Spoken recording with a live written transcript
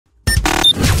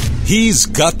He's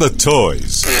got the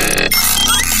toys.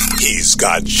 He's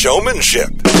got showmanship.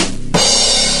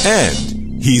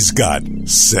 And he's got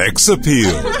sex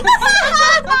appeal.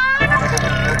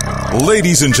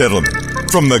 Ladies and gentlemen,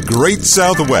 from the great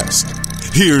Southwest,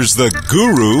 here's the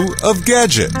guru of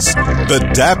gadgets, the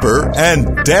dapper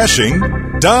and dashing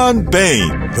Don Baine,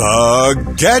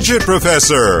 the Gadget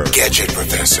Professor. Gadget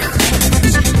Professor.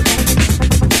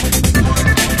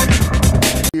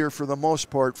 Here, for the most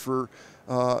part, for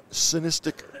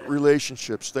synergistic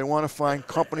relationships. They want to find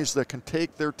companies that can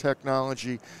take their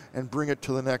technology and bring it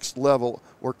to the next level,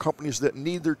 or companies that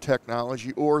need their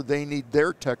technology or they need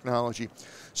their technology.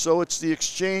 So it's the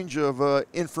exchange of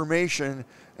information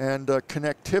and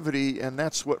connectivity, and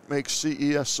that's what makes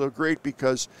CES so great,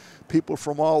 because people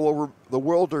from all over the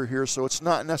world are here. So it's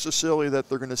not necessarily that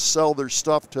they're going to sell their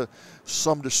stuff to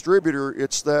some distributor.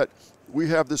 It's that we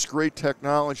have this great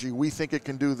technology. We think it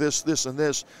can do this, this, and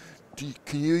this.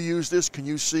 Can you use this? Can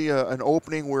you see an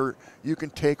opening where you can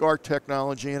take our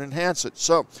technology and enhance it?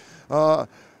 So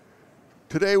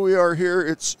today we are here.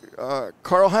 It's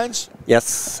Karlheinz.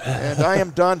 Yes. And I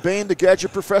am Don Baine, the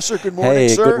Gadget Professor. Good morning,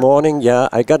 sir. Hey, good morning. Yeah,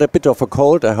 I got a bit of a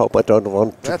cold. I hope I don't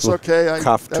want to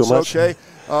cough too much. That's okay.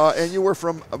 And you were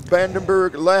from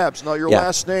Brandenburg Labs. Now, your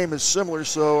last name is similar,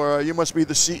 so you must be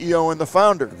the CEO and the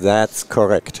founder. That's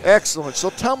correct. Excellent. So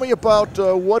tell me about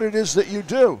what it is that you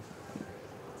do.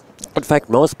 In fact,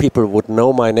 most people would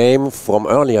know my name from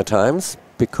earlier times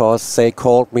because they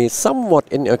called me somewhat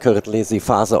inaccurately the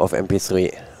father of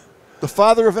MP3. The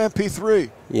father of MP3?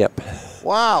 Yep.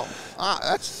 Wow.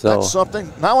 That's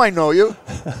something. Now I know you.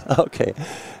 Okay.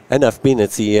 And I've been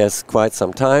at CES quite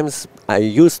some times. I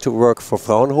used to work for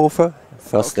Fraunhofer,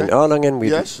 first in Erlangen,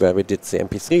 where we did the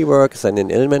MP3 work, then in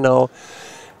Ilmenau.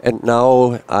 And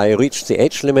now I reached the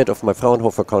age limit of my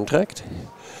Fraunhofer contract.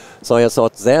 So I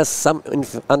thought there's some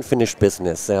unfinished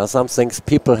business. There are some things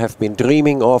people have been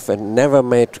dreaming of and never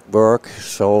made work,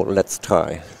 so let's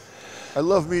try. I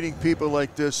love meeting people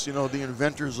like this, you know, the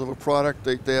inventors of a product.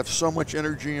 They have so much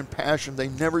energy and passion. They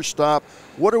never stop.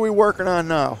 What are we working on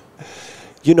now?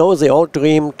 You know, they all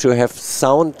dream to have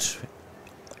sound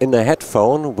in a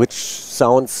headphone, which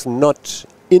sounds not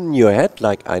in your head,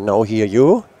 like I now hear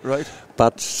you, right?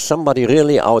 But somebody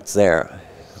really out there,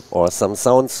 or some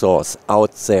sound source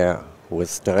out there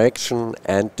with direction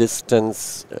and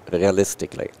distance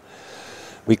realistically.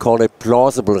 We call it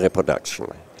plausible reproduction.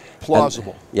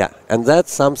 Plausible. And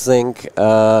that's something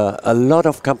a lot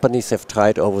of companies have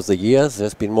tried over the years.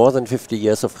 There's been more than 50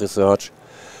 years of research,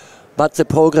 but the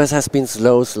progress has been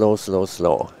slow, slow, slow,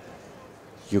 slow.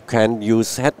 You can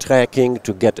use head tracking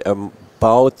to get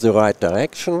about the right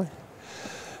direction,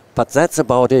 but that's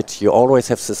about it. You always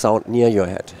have the sound near your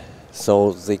head.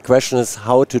 So the question is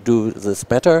how to do this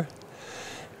better.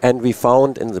 And we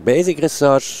found in the basic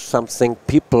research something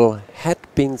people had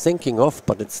been thinking of,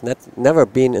 but it's never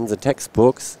been in the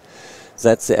textbooks,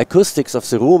 that the acoustics of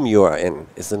the room you are in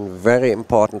is a very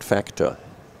important factor.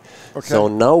 Okay. So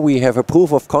now we have a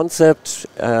proof of concept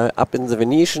up in the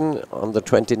Venetian on the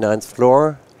 29th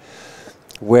floor,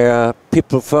 where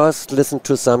people first listen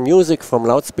to some music from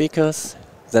loudspeakers,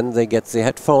 then they get the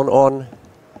headphone on,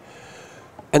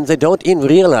 and they don't even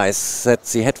realize that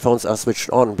the headphones are switched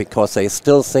on because they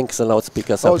still think the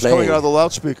loudspeakers are playing. Oh, it's coming out of the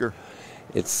loudspeaker.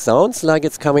 It sounds like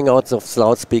it's coming out of the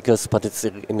loudspeakers, but it's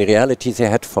in reality the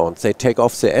headphones. They take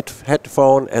off the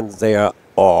headphone and they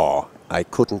are, I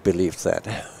couldn't believe that.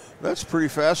 That's pretty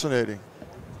fascinating.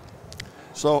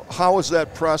 So how is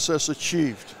that process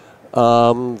achieved?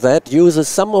 That uses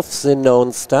some of the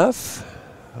known stuff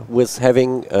with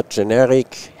having a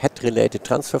generic head-related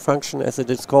transfer function, as it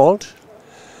is called.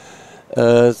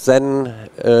 Then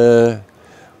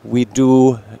we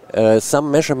do some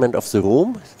measurement of the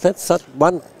room. That's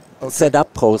one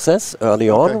setup process early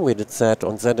on. We did that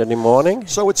on Saturday morning.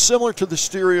 So it's similar to the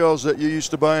stereos that you used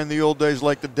to buy in the old days,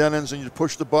 like the Denons, and you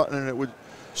push the button and it would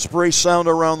spray sound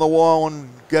around the wall and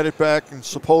get it back and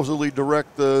supposedly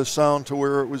direct the sound to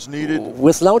where it was needed?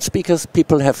 With loudspeakers,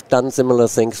 people have done similar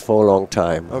things for a long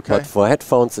time. But for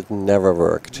headphones, it never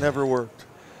worked. Never worked.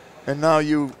 And now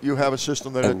you have a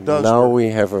system that it does now work. we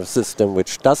have a system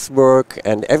which does work,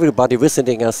 and everybody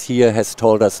visiting us here has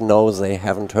told us no, they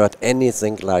haven't heard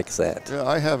anything like that. Yeah,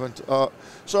 I haven't.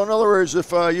 So in other words,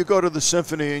 if you go to the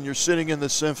symphony and you're sitting in the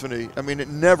symphony, I mean, it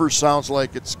never sounds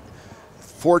like it's.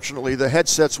 Fortunately, the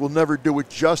headsets will never do it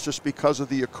justice because of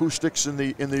the acoustics in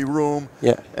the room,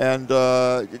 and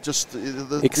just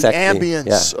the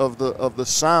ambience of the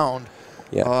sound.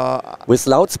 With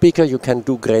loudspeaker, you can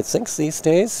do great things these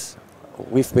days.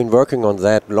 We've been working on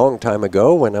that long time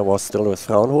ago when I was still with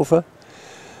Fraunhofer.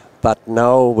 But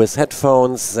now with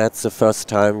headphones, that's the first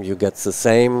time you get the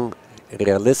same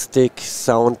realistic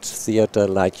sound theater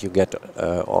like you get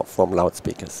from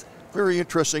loudspeakers. Very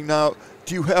interesting. Now,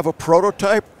 do you have a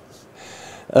prototype?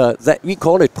 That we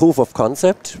call it proof of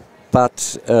concept,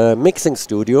 but mixing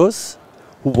studios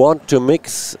who want to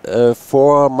mix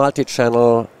for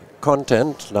multi-channel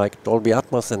content like Dolby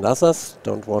Atmos and others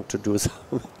don't want to do so.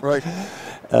 Right.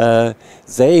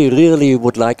 They really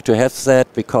would like to have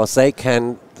that because they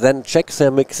can then check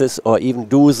their mixes or even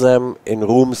do them in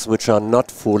rooms which are not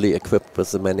fully equipped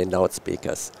with the many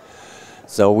loudspeakers.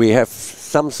 So we have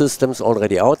some systems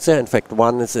already out there. In fact,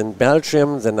 one is in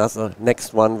Belgium. The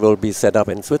next one will be set up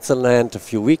in Switzerland a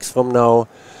few weeks from now.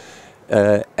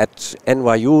 At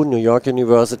NYU, New York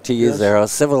University, yes. There are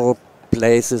several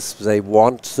places they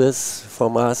want this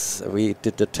from us. We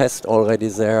did the test already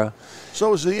there.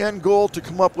 So is the end goal to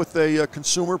come up with a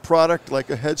consumer product like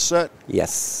a headset?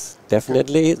 Yes,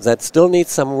 definitely. That still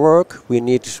needs some work. We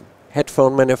need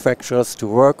headphone manufacturers to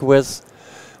work with.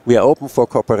 We are open for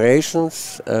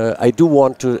corporations. I do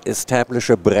want to establish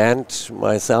a brand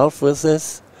myself with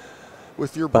this.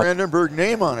 With your Brandenburg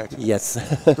name on it? Yes.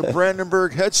 The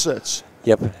Brandenburg headsets?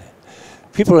 Yep.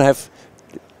 People have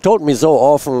told me so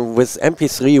often with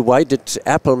MP3, why did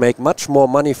Apple make much more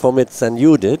money from it than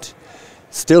you did?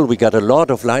 Still, we got a lot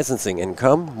of licensing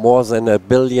income, more than €1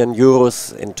 billion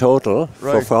in total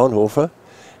for Fraunhofer.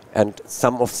 And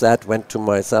some of that went to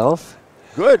myself.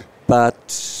 Good. But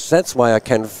that's why I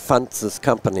can fund this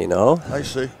company now. I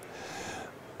see.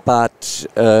 But,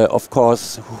 of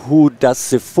course, who does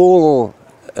the full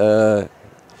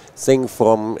thing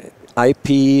from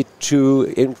IP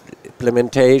to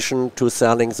implementation to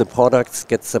selling the products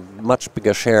gets a much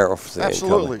bigger share of the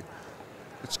Absolutely. income.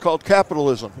 It's called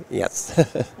capitalism. Yes.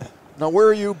 Now, where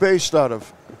are you based out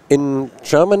of? In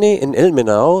Germany, in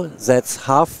Ilmenau. That's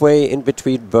halfway in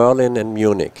between Berlin and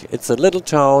Munich. It's a little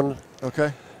town.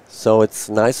 Okay. So it's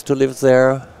nice to live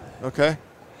there. Okay.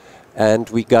 And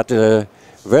we got a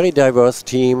very diverse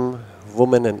team,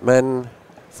 women and men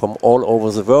from all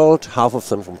over the world, half of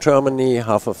them from Germany,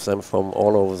 half of them from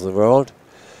all over the world.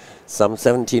 Some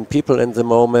 17 people in the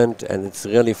moment, and it's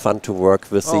really fun to work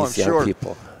with these young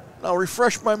people. Now,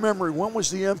 refresh my memory. When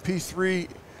was the MP3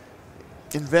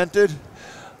 invented?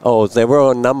 Oh, there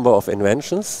were a number of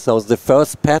inventions. So the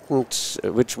first patent,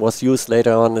 which was used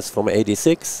later on, is from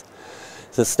 '86.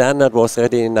 The standard was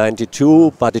ready in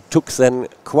 '92, but it took then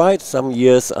quite some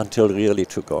years until it really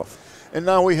took off. And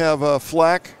now we have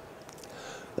FLAC.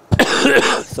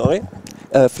 Sorry?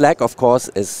 FLAC, of course,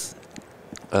 is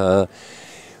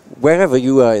wherever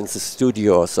you are in the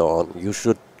studio or so on, you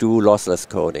should do lossless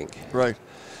coding. Right.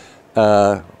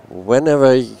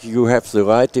 Whenever you have the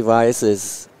right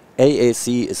devices,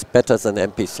 AAC is better than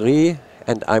MP3,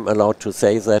 and I'm allowed to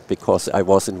say that because I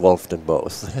was involved in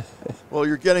both. Well,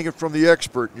 you're getting it from the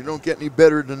expert. You don't get any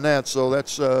better than that, so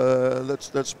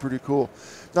that's pretty cool.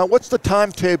 Now, what's the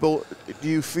timetable do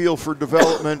you feel for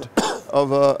development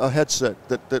of a headset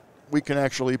that we can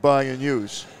actually buy and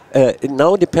use? It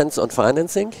now depends on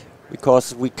financing,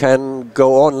 because we can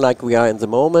go on like we are in the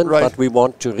moment, but we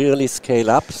want to really scale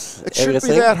up It shouldn't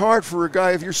be that hard for a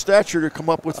guy of your stature to come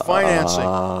up with financing.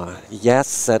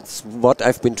 Yes, that's what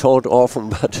I've been told often,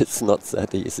 but it's not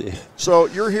that easy. So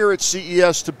you're here at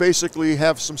CES to basically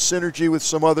have some synergy with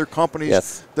some other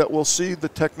companies that will see the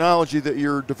technology that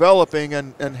you're developing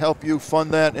and help you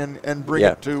fund that and bring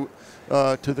it to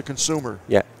the consumer.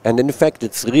 Yeah, and in fact,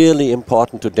 it's really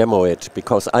important to demo it,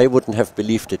 because I wouldn't have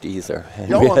believed it either.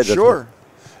 Yeah, well, I'm sure.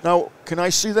 Now, can I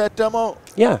see that demo?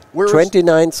 Yeah,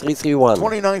 29331.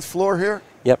 29th floor here?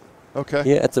 Yep. Okay.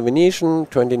 Here at the Venetian,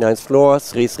 29th floor,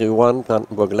 331,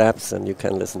 Brandenburg Labs, and you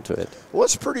can listen to it. Well,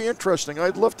 that's pretty interesting.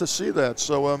 I'd love to see that,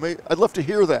 so I'd love to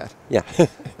hear that. Yeah.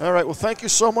 All right, well, thank you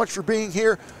so much for being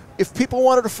here. If people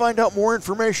wanted to find out more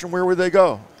information, where would they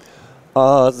go?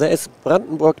 There is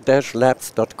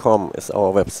Brandenburg-Labs.com is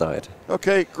our website.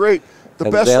 Okay, great. The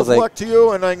best of luck to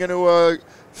you, and I'm going to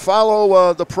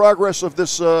follow the progress of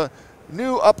this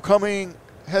new upcoming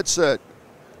headset.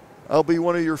 I'll be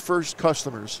one of your first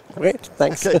customers. Great,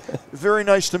 thanks. Okay, very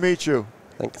nice to meet you.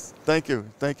 Thanks. Thank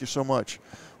you so much.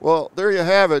 Well, there you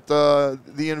have it, the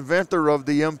inventor of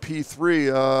the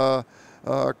MP3,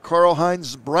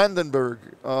 Karlheinz Brandenberg.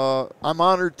 I'm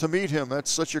honored to meet him. That's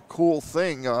such a cool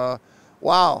thing.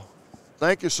 Wow.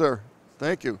 Thank you, sir.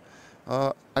 Thank you.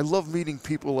 I love meeting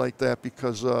people like that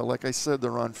because, like I said,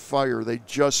 they're on fire. They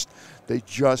just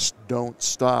don't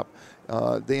stop.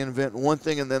 They invent one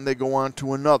thing and then they go on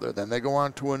to another. Then they go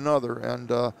on to another, and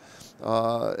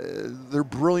they're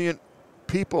brilliant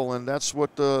people, and that's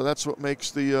what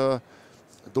makes the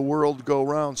the world go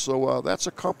round. So that's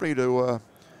a company to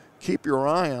keep your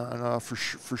eye on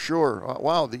for sure.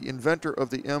 Wow, the inventor of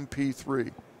the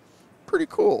MP3. Pretty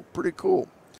cool, pretty cool.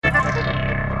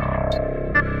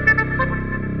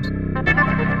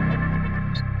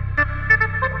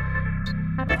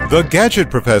 The Gadget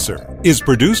Professor is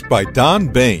produced by Don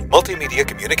Baine, Multimedia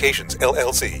Communications,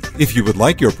 LLC. If you would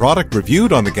like your product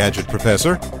reviewed on The Gadget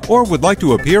Professor or would like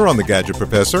to appear on The Gadget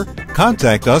Professor,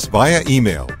 contact us via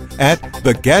email at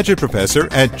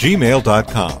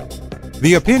thegadgetprofessor@gmail.com.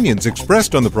 The opinions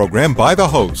expressed on the program by the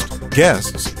host,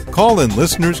 guests, call-in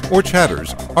listeners, or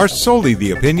chatters are solely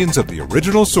the opinions of the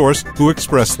original source who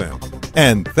expressed them.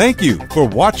 And thank you for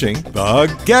watching The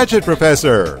Gadget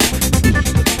Professor.